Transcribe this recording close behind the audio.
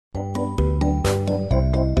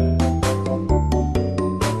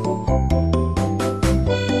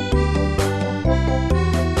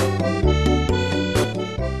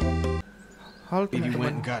you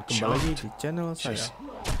went and teman-teman, got kembali lagi chopped. di channel saya. Just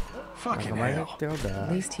Nah, fucking kemarin hell. kita At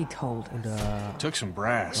least he told us. udah Took some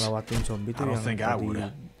brass. ngelewatin zombie I tuh don't yang think I tadi would've.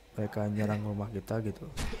 mereka nyerang rumah kita gitu.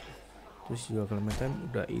 Terus juga Clementine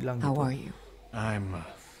udah hilang How gitu. are you? I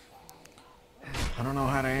don't know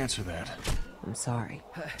how to answer that. I'm sorry.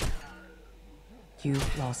 You've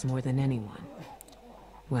lost more than anyone.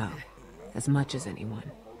 Well, as much as anyone.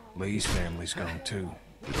 Lee's family's gone too.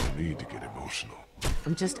 You don't need to get emotional.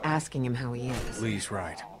 I'm just asking him how he is. Lee's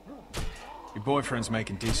right. Your boyfriend's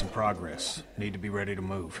making decent progress. Need to be ready to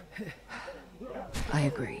move. I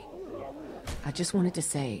agree. I just wanted to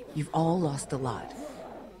say, you've all lost a lot.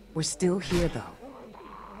 We're still here, though.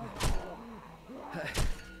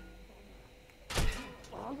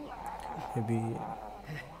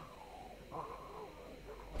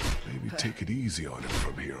 Maybe take it easy on him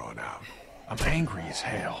from here on out. I'm angry as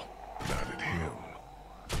hell. Not at him.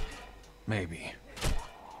 Maybe.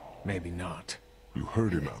 Maybe not. You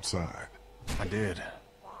heard him outside. I did.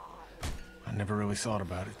 I never really thought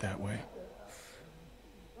about it that way.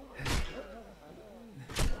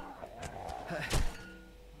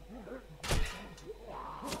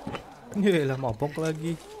 Yelah, mabok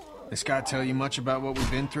lagi. This guy tell you much about what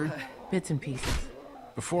we've been through? Bits and pieces.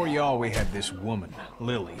 Before y'all, we had this woman,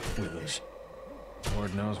 Lily, with us.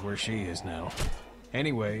 Lord knows where she is now.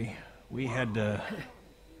 Anyway, we had to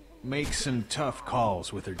make some tough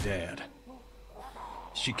calls with her dad.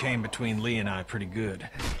 She came between Lee and I pretty good.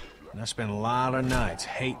 And I spent a lot of nights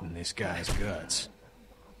hating this guy's guts.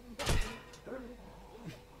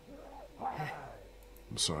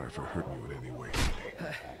 I'm sorry for hurting you in any way, Lee.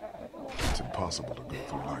 It's impossible to go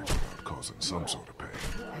through life without causing some sort of pain.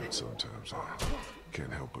 And sometimes I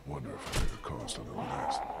can't help but wonder if I could have caused a little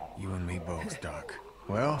less. You and me both, Doc.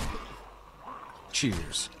 Well,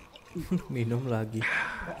 cheers. Minum lagi.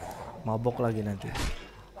 Mabok lagi nanti.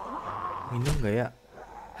 Minum gak ya?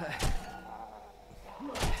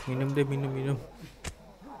 Minum deh, minum.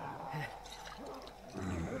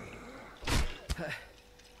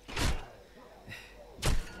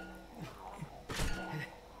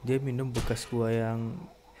 Dia minum bekas gua yang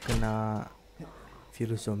kena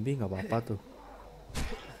virus zombie, nggak apa-apa tuh.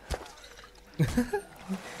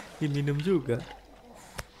 Diminum juga.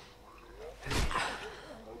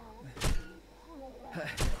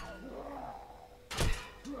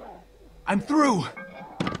 I'm through!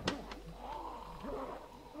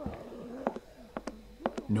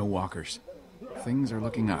 No walkers. Things are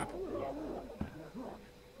looking up.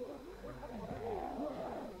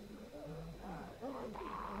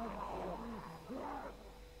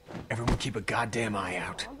 Everyone keep a goddamn eye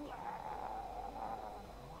out.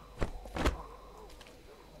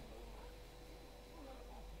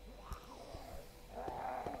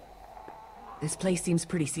 This place seems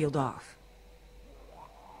pretty sealed off.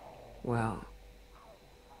 Well,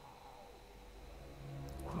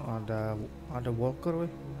 ada walker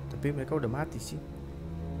weh, tapi mereka udah mati sih.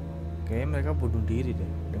 Kayaknya mereka bunuh diri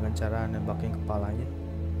deh dengan cara nembakin kepalanya.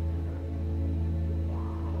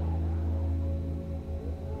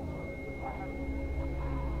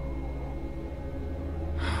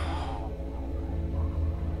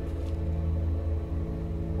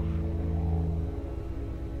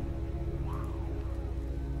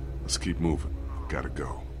 Let's keep moving. Gotta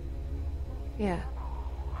go. yeah.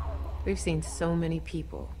 We've seen so many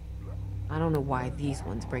people. I don't know why these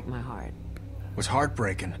ones break my heart. What's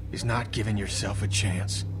heartbreaking is not giving yourself a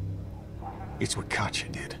chance. It's what Katya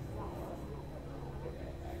did.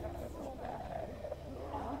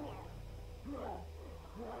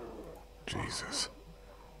 Jesus.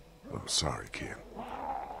 I'm sorry, kid.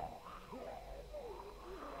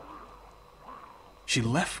 She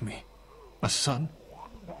left me. A son.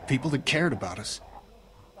 People that cared about us.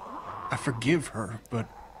 I forgive her, but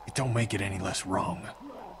it don't make it any less wrong.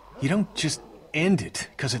 You don't just end it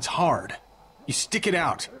because it's hard. You stick it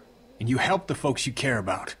out, and you help the folks you care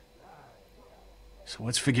about. So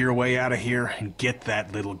let's figure a way out of here and get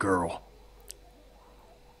that little girl.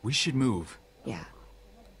 We should move. Yeah.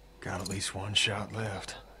 Got at least one shot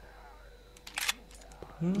left.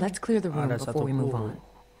 Let's clear the room Ada before satu we move peluru. on.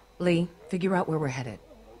 Lee, figure out where we're headed.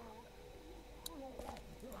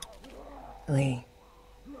 Lee,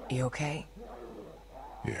 you okay?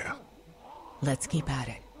 Yeah. Let's keep at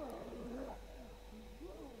it.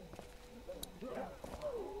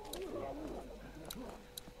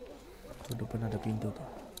 Tuh depan ada pintu tuh.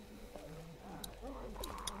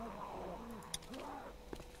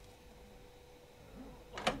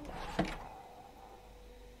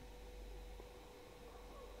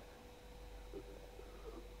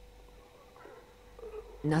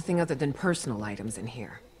 Nothing other than personal items in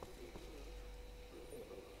here.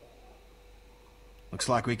 Looks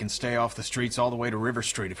like we can stay off the streets all the way to River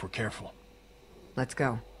Street if we're careful. Let's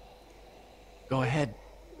go. Go ahead.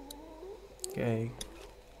 Oke.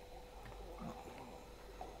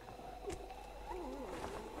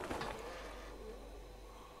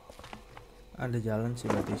 Ada jalan sih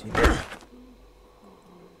berarti sini.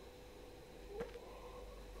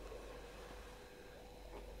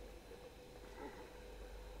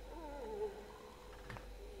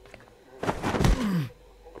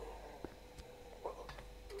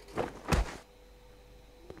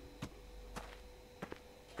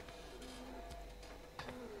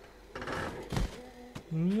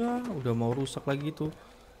 Ya, udah mau rusak lagi tuh.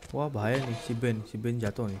 Wah, bahaya nih si Ben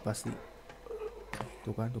jatuh nih pasti.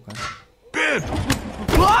 Tuh kan. Ben!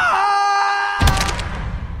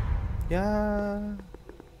 Ya,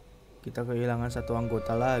 kita kehilangan satu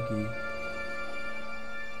anggota lagi.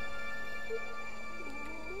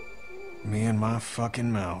 Me and my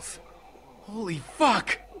fucking mouth. Holy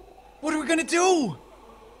fuck! What are we gonna do?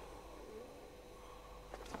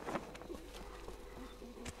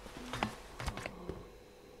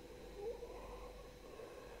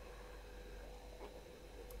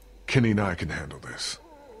 Kenny and I can handle this.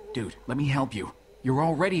 Dude, let me help you. You're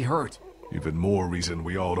already hurt. Even more reason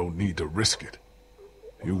we all don't need to risk it.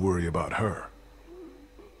 You worry about her.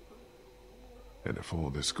 And if all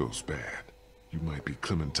this goes bad, you might be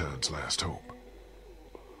Clementine's last hope.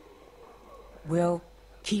 We'll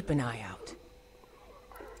keep an eye out.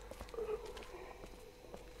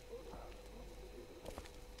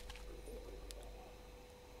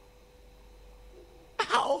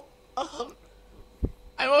 Ow!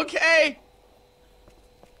 I'm okay!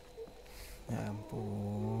 Ya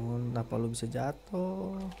ampun, kenapa lu bisa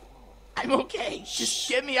jatuh? I'm okay. Just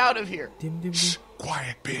get me out of here. Diam. Shh,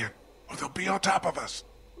 quiet, Ben, or they'll be on top of us.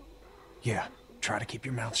 Yeah, try to keep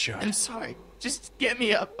your mouth shut. I'm sorry. Just get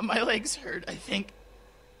me up. My legs hurt, I think.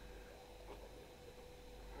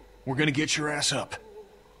 We're gonna get your ass up.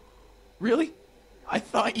 Really? I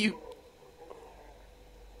thought you...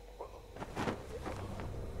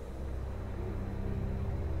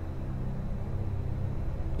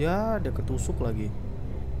 Ya, dia ketusuk lagi.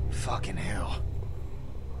 Fucking hell.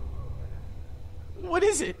 What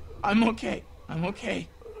is it? I'm okay. I'm okay.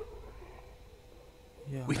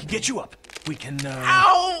 Ya. We can get you up. We can,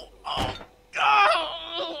 Ow! Oh,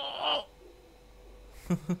 oh.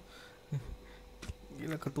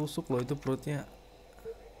 Gila ketusuk loh itu perutnya.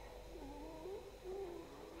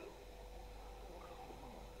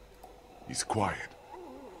 He's quiet.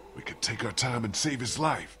 We can take our time and save his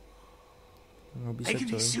life. Nggak bisa I can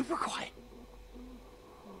be coy. super quiet.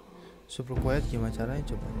 Super quiet gimana caranya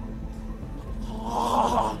coba?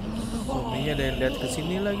 Zombinya ada yang lihat ke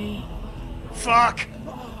sini lagi. fuck!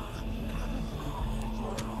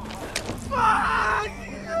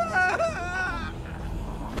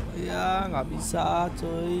 Ya nggak bisa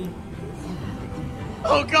coy.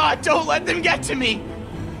 Oh god, don't let them get to me!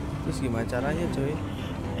 Terus gimana caranya coy?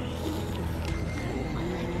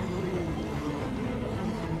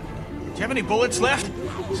 Do you have any bullets left?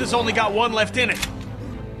 This has only got one left in it.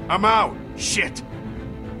 I'm out. Shit.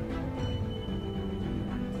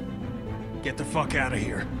 Get the fuck out of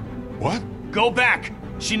here. What? Go back.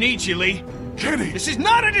 She needs you, Lee. Kenny! This is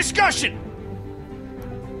not a discussion!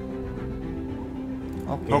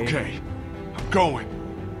 Oke. Okay, I'm going.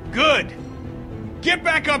 Good. Get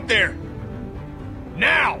back up there.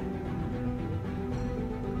 Now.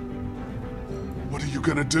 What are you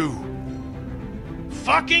gonna do?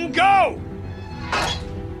 Fucking go!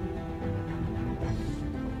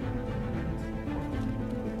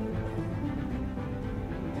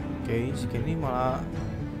 Oke, si Kenny malah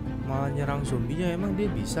nyerang zombinya. Emang dia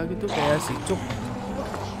bisa gitu kayak si Cuk?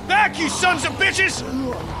 Back, you sons of bitches!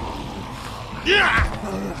 Yeah!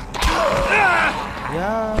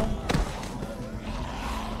 Ya,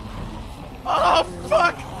 Oh,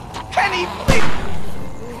 fuck! Kenny, please!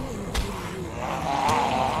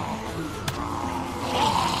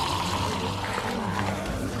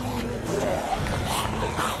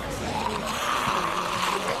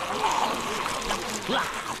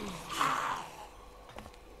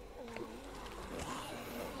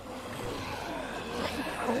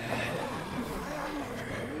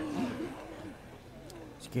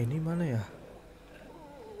 si Kenny mana ya?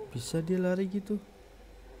 Bisa dia lari gitu?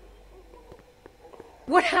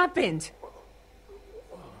 What happened?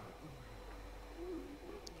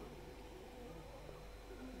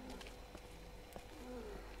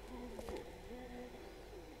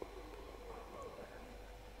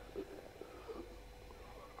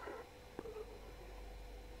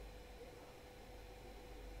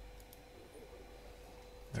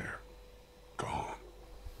 There. Gone.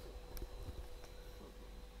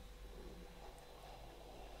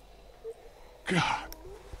 God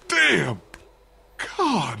damn!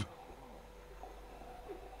 God!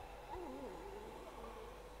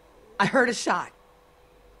 I heard a shot.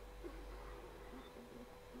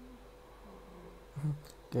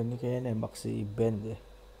 Kenny kayaknya nembak si Ben deh.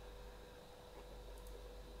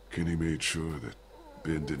 Kenny made sure that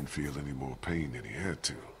Ben didn't feel any more pain than he had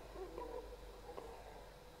to.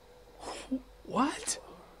 What?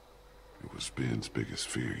 It was Ben's biggest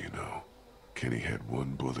fear, you know. Kenny had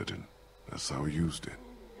one bullet and that's how he used it.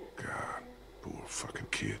 God, poor fucking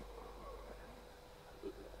kid.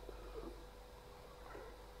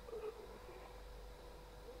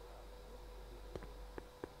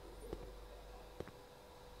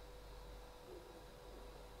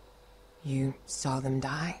 You saw them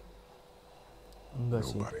die? Enggak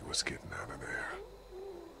sih. Nobody was getting out of there.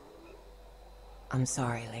 I'm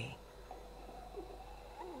sorry, Lee.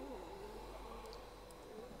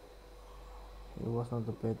 He was not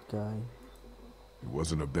a bad guy. He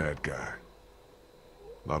wasn't a bad guy.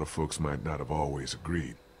 A lot of folks might not have always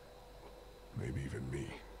agreed. Maybe even me.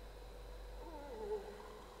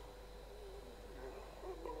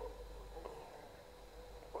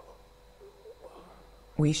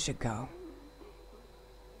 We should go.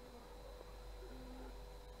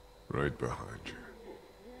 Right behind you.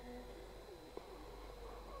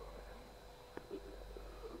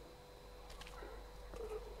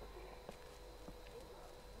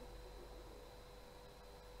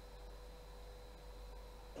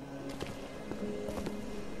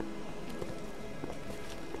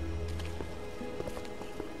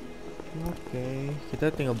 Oke,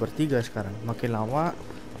 kita tinggal bertiga sekarang. Makin lama,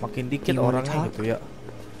 makin dikit You wanna orangnya talk? gitu ya.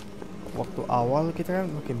 Waktu awal kita kan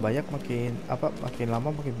makin banyak, makin lama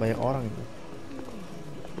makin banyak orang itu.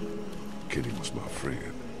 Kenny was my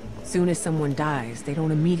friend. Soon as someone dies, they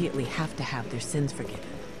don't immediately have to have their sins forgiven.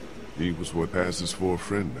 He was what passes for a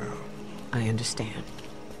friend now. I understand.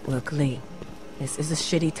 Look, Lee, this is a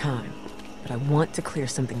shitty time, but I want to clear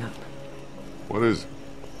something up. What is it?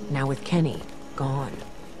 Now with Kenny gone,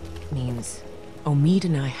 means Omid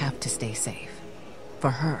and I have to stay safe. For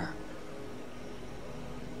her.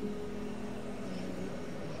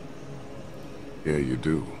 Yeah, you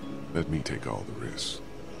do. Let me take all the risks.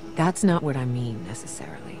 That's not what I mean,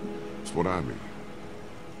 necessarily. It's what I mean.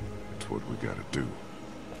 It's what we gotta do.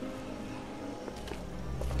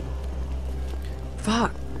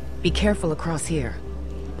 Fuck! Be careful across here.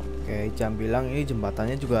 Oke, jangan bilang ini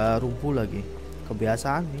jembatannya juga rumpuh lagi.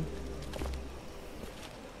 Kebiasaan nih.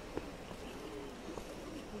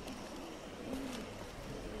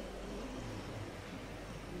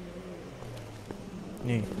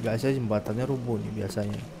 Nih, biasanya jembatannya rumpuh nih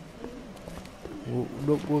biasanya.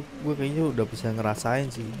 Gue kayaknya udah bisa ngerasain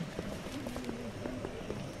sih.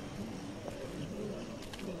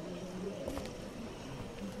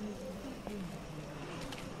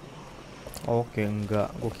 Oke, enggak.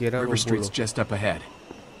 Gue kira River rumpuh Street's loh. just up ahead.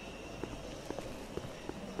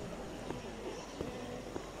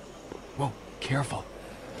 Whoa, careful.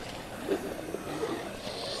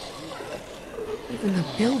 Even the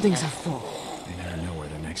buildings are full. You never know where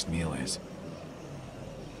the next meal is.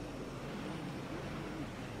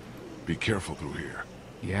 Be careful through here.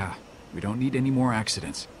 Yeah, we don't need any more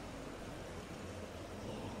accidents.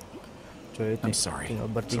 Coy, I'm sorry. tinggal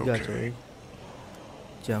bertiga It's coy. okay.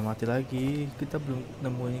 Jangan mati lagi. Kita belum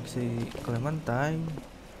nemuin si Clementine.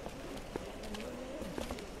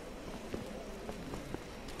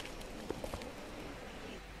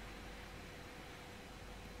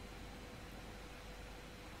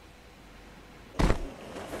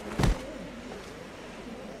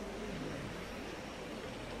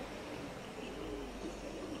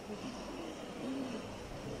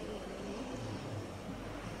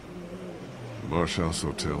 Marshall's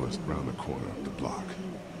Hotel is around the corner of the block.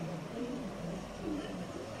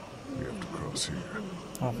 We have to cross here.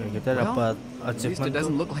 Oke, kita Well, dapat At least it achievement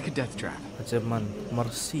doesn't tuh. look like a death trap. Achievement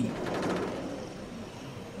Mercy.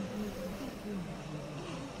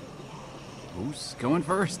 Who's going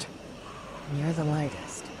first? You're the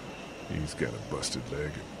lightest. He's got a busted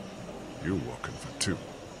leg and you're walking for two.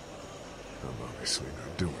 I'm obviously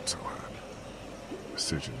not doing so hot.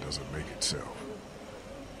 Decision doesn't make itself.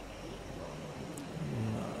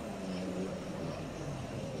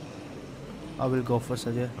 I will go first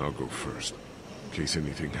aja. I'll go first, in case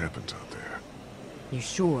anything happens out there. You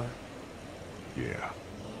sure? Yeah.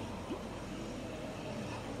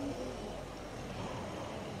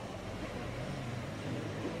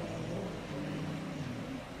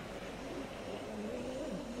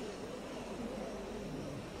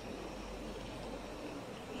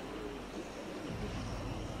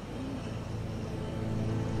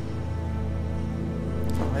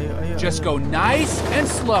 Ayo, ayo. Just go nice and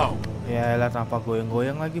slow. Ya elah, tanpa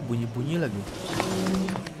goyang-goyang lagi, bunyi-bunyi lagi.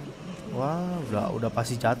 Wah, udah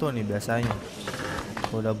pasti jatuh nih biasanya.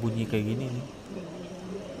 Kalau udah bunyi kayak gini nih.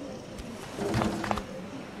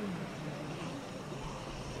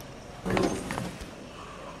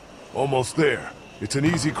 Almost there. It's an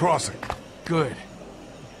easy crossing. Good.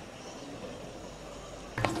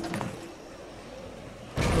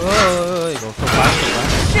 Woi, gak usah bantu kan.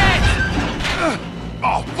 Shit!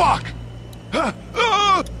 Oh, fuck!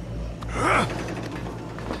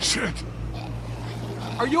 Shit.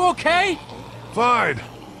 Are you okay? Fine.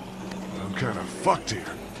 I'm kind of fucked here.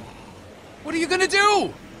 What are you gonna do?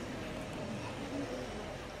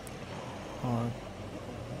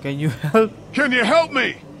 Can you help? Can you help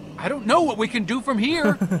me? I don't know what we can do from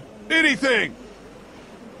here. Anything!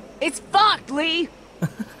 It's fucked, Lee!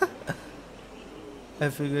 I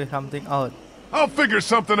figure something out. I'll figure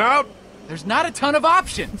something out. There's not a ton of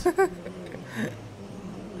options.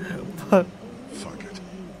 Fuck it.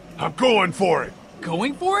 I'm going for it.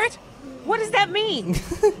 Going for it? What does that mean?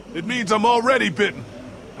 It means I'm already bitten.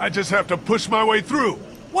 I just have to push my way through.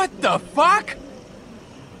 What the fuck?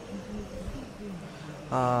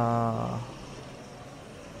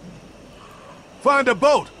 Find a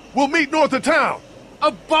boat. We'll meet north of town. A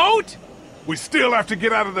boat? We still have to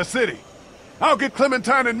get out of the city. I'll get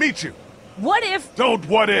Clementine and meet you. What if... Don't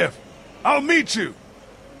what if. I'll meet you.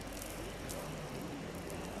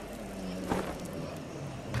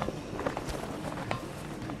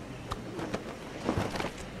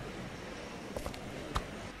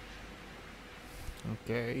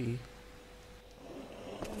 Oke.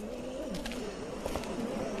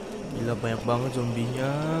 Gila, banyak banget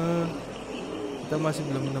zombinya. Kita masih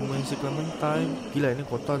belum nemuin si Clementine. Gila, ini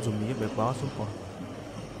kota zombinya banyak banget sumpah.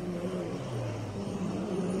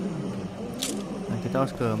 Nah, kita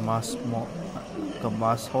harus ke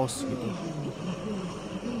Mass House gitu.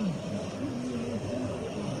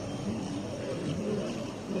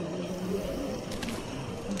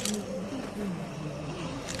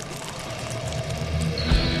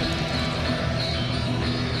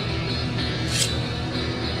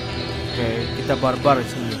 Oke, kita barbar di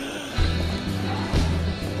sini.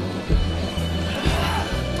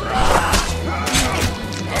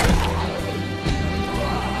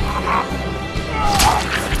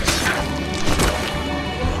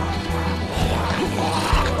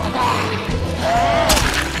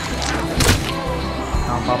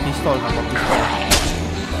 Tanpa pistol.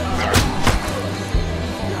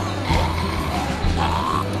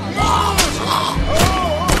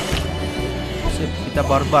 Sip, kita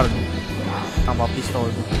barbar nih. Tanpa pistol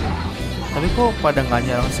itu. Tapi kok pada nggak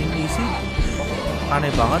nyerang sini sih?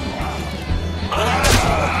 Aneh banget.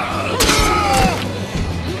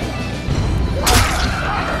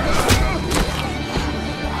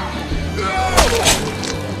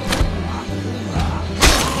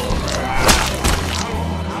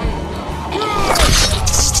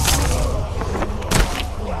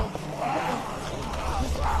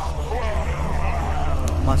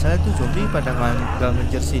 Masalah tuh zombie pada nggak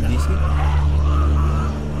ngejar sini sih.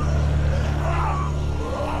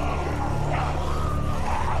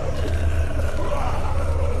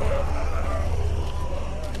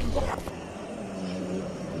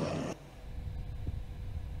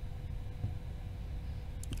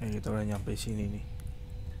 Kita udah nyampe sini nih.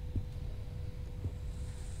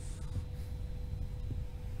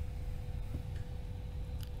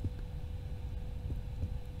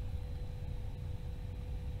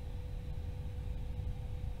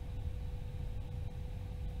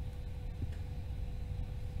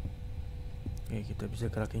 Oke, kita bisa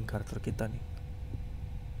gerakin karakter kita nih.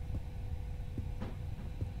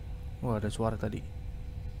 Wah, ada suara tadi.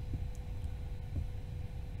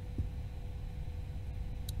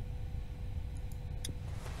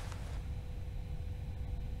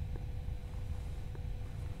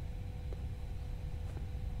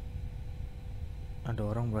 Ada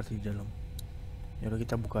orang berarti di dalam. Ya udah,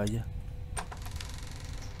 kita buka aja.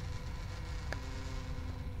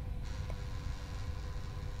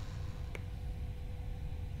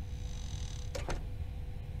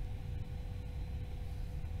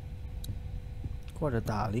 Kok ada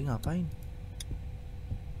tali, ngapain?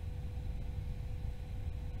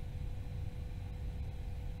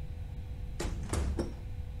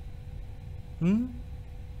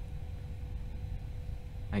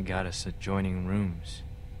 I got us adjoining rooms.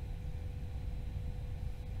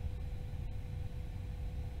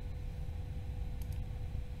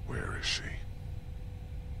 Where is she?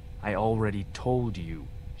 I already told you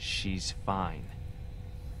she's fine.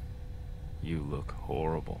 You look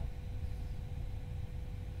horrible.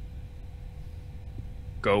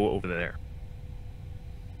 Go over there.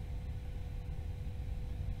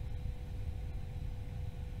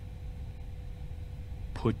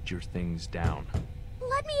 Put your things down.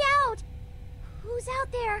 Let me out! Who's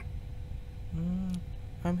out there?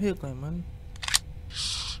 I'm here, Clement.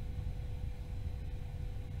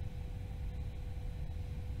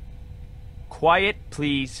 Quiet,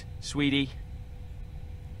 please, sweetie.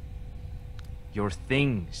 Your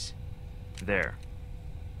things. There.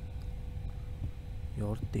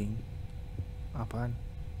 Your thing. Apaan?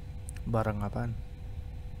 Barang apaan?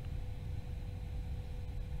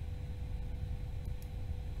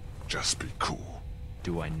 Just be cool.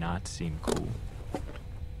 Do I not seem cool?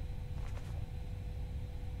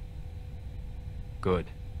 Good.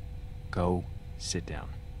 Go sit down.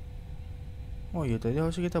 Oh iya, tadi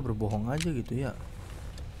harusnya kita berbohong aja gitu ya.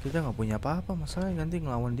 Kita nggak punya apa-apa, masalahnya nanti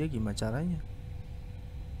ngelawan dia gimana caranya?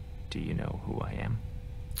 Do you know who I am?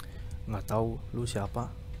 Nggak tahu, lu siapa?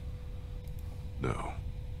 No.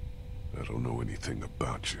 I don't know anything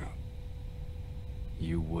about you.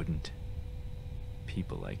 You wouldn't.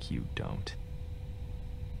 People like you don't.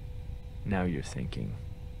 Now you're thinking,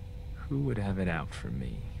 who would have it out for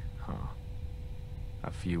me, huh?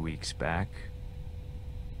 A few weeks back,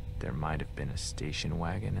 there might have been a station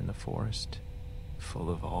wagon in the forest, full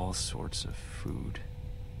of all sorts of food,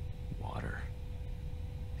 water,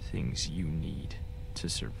 things you need to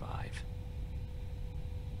survive.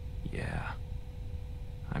 Yeah,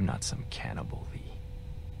 I'm not some cannibal, Lee.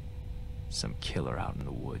 Some killer out in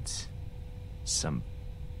the woods. Some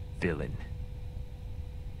villain.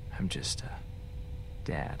 I'm just a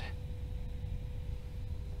dad.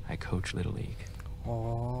 I coach Little League.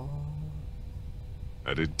 Oh,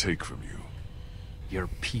 I didn't take from you. Your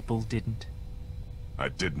people didn't? I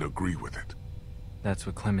didn't agree with it. That's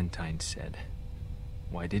what Clementine said.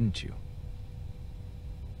 Why didn't you?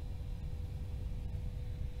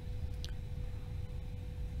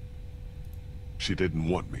 She didn't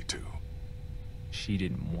want me to. She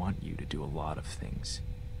didn't want you to do a lot of things.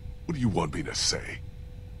 What do you want me to say?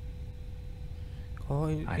 oh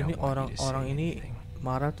I ini don't want you to orang say ini anything.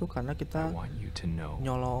 marah tuh karena I kita want you to know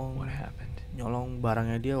nyolong what happened. nyolong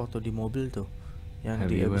barangnya dia waktu di mobil tuh, yang Have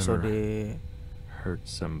di you episode Hurt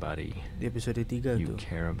somebody di episode 3 you tuh.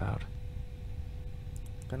 care about?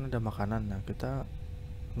 Kan ada makanan, nah kita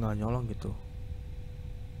nggak nyolong gitu.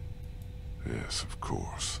 Yes, of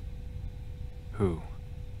course. Who?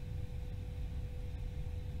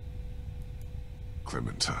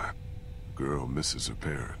 Clementine. Girl misses her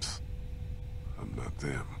parents. I'm not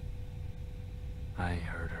them. I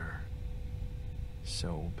hurt her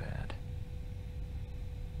so bad.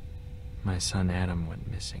 My son Adam went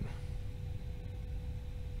missing.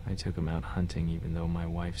 I took him out hunting even though my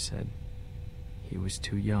wife said he was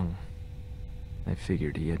too young. I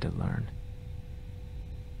figured he had to learn.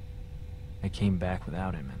 I came back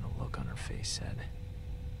without him and the look on her face said,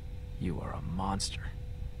 "You are a monster."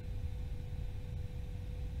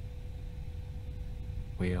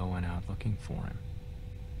 We all went out looking for him.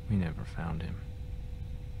 We never found him.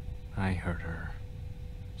 I hurt her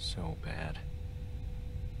so bad.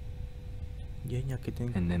 Dia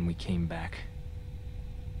nyakitin. And then we came back,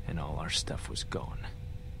 and all our stuff was gone.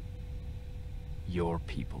 Your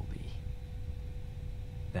people, Lee.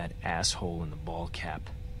 That asshole in the ball cap.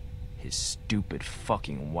 His stupid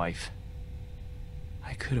fucking wife.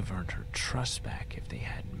 I could have earned her trust back if they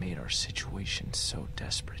hadn't made our situation so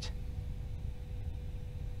desperate.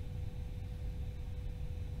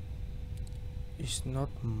 It's not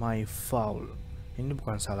my fault. Ini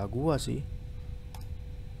bukan salah gua sih.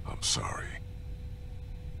 I'm sorry.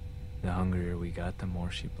 The hungrier we got, the more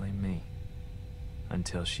she blamed me.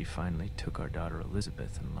 Until she finally took our daughter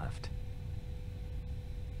Elizabeth and left.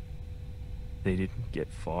 They didn't get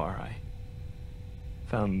far. I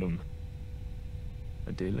found them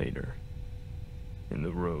a day later in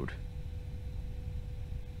the road.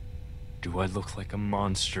 Do I look like a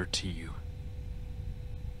monster to you?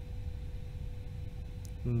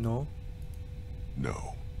 No.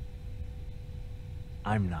 No.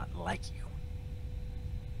 I'm not like you.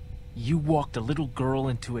 You walked a little girl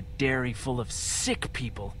into a dairy full of sick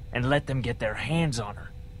people and let them get their hands on her.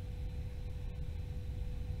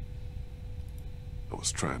 I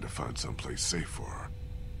was trying to find someplace safe for her.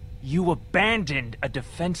 You abandoned a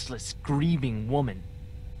defenseless, grieving woman.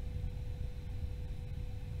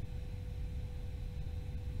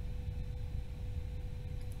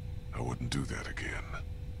 I wouldn't do that again.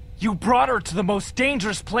 You brought her to the most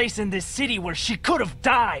dangerous place in this city where she could have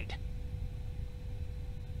died.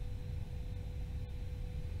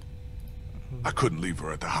 I couldn't leave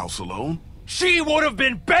her at the house alone. She would have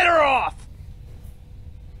been better off!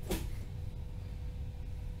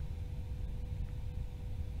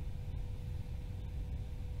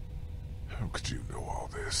 How could you know all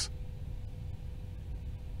this?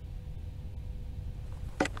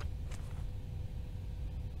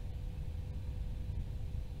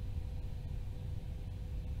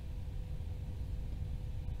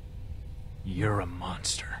 You're a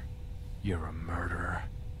monster. You're a murderer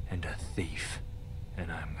and a thief.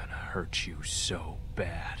 And I'm gonna hurt you so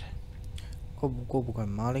bad. Kok bukan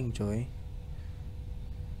maling, coy.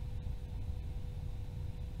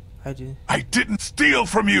 I didn't steal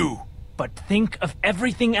from you! But think of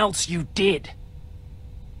everything else you did!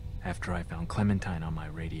 After I found Clementine on my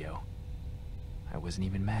radio, I wasn't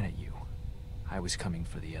even mad at you. I was coming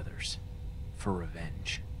for the others. For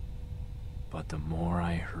revenge. But the more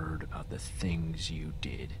I heard about the things you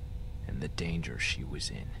did, and the danger she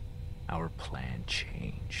was in, our plan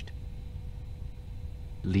changed.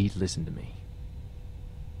 Lee, listen to me.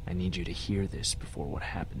 I need you to hear this before what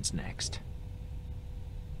happens next.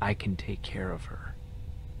 I can take care of her.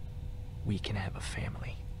 We can have a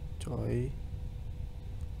family. Coy,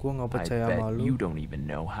 gua nggak I percaya bet sama lu. you don't even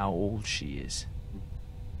know how old she is.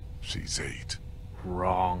 She's 8.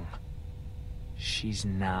 Wrong. She's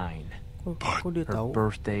 9. Kok dia Her tahu?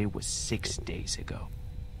 birthday was 6 days ago.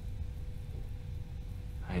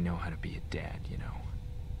 I know how to be a dad, you know.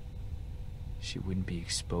 She wouldn't be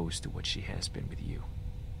exposed to what she has been with you.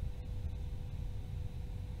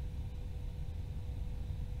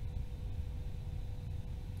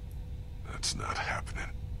 That's not happening.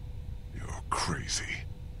 You're crazy.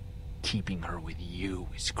 Keeping her with you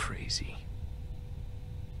is crazy.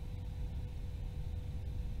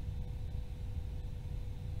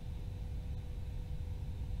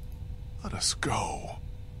 Let us go.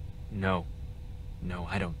 No. No,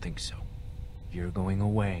 I don't think so. You're going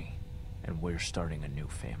away, and we're starting a new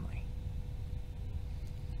family.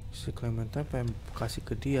 Si Clementine pengen kasih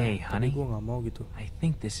ke dia, Hey, tapi honey. gua nggak mau gitu. I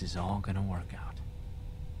think this is all gonna work out.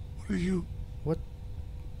 What are you... What?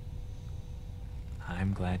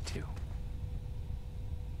 I'm glad too.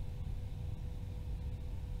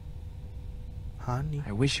 Honey?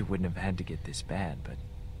 I wish it wouldn't have had to get this bad, but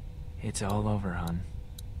it's all over, hon.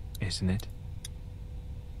 Isn't it?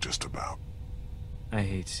 Just about. I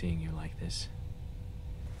hate seeing you like this.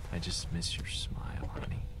 I just miss your smile,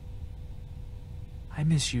 honey. I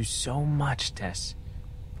miss you so much, Tess.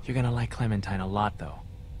 You're gonna like Clementine a lot, though.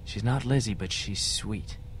 She's not Lizzie, but she's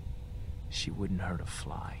sweet. She wouldn't hurt a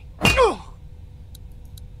fly.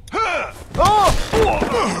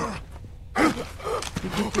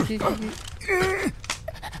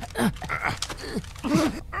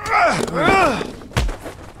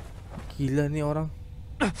 Gila nih orang.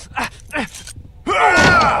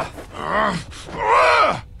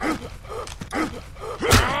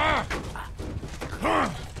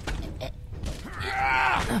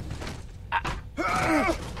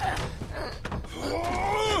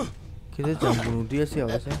 Kita jangan bunuh dia sih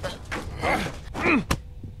harusnya.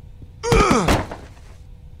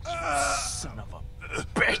 Son of a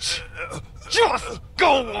bitch! Just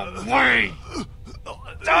go away!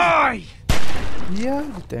 Die! Iya,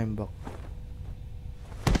 ditembak.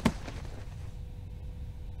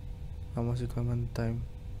 Sama si Clementine.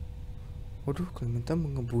 Waduh,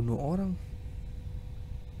 Clementine ngebunuh orang.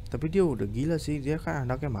 Tapi dia udah gila sih, dia kan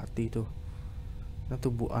anaknya mati tuh. Nah,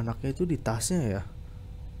 tubuh anaknya itu di tasnya ya.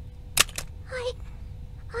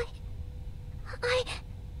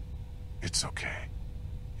 It's okay.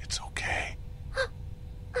 It's okay.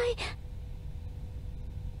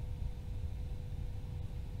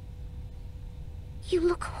 You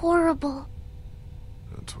look horrible.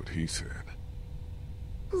 That's what he said.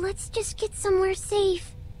 Let's just get somewhere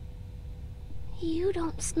safe. You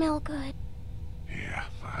don't smell good. Yeah,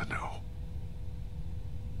 I know.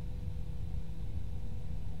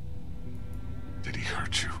 Did he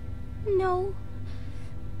hurt you? No,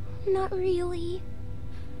 not really.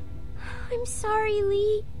 I'm sorry,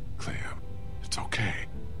 Lee. Clem, it's okay.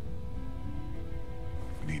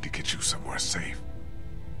 We need to get you somewhere safe.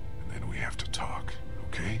 And then we have to talk,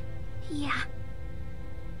 okay? Yeah.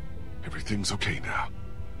 Everything's okay now.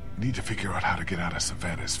 We need to figure out how to get out of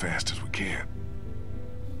Savannah as fast as we can.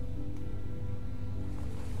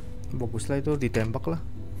 Baguslah itu ditembak lah.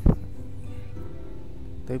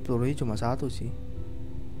 Tapi pelurunya cuma satu sih.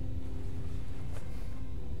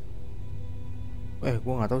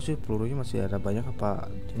 Gua nggak tahu sih pelurunya masih ada banyak apa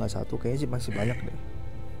cuma satu. Kayaknya sih masih banyak deh.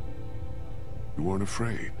 You weren't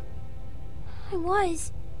afraid. I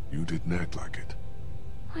was. You didn't act like it.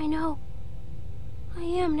 I know. I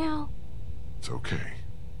am now. It's okay.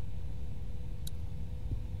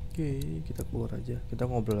 Oke, kita keluar aja. Kita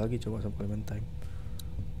ngobrol lagi coba sama Clementine.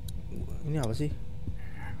 Ini apa sih?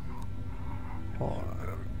 Oh,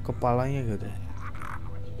 kepalanya gitu.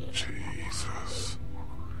 Jeez.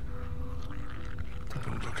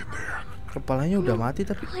 Don't look in there. Kepalanya udah mati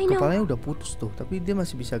tapi I know. kepalanya udah putus tuh, tapi dia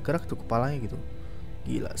masih bisa gerak tuh kepalanya gitu.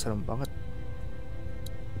 Gila, serem banget.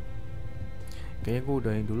 Kayaknya gue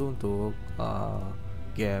udahin dulu untuk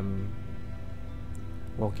game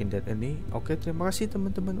Walking Dead ini. Oke, terima kasih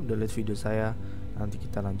teman-teman udah lihat video saya. Nanti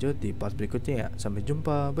kita lanjut di part berikutnya ya. Sampai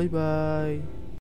jumpa, bye bye.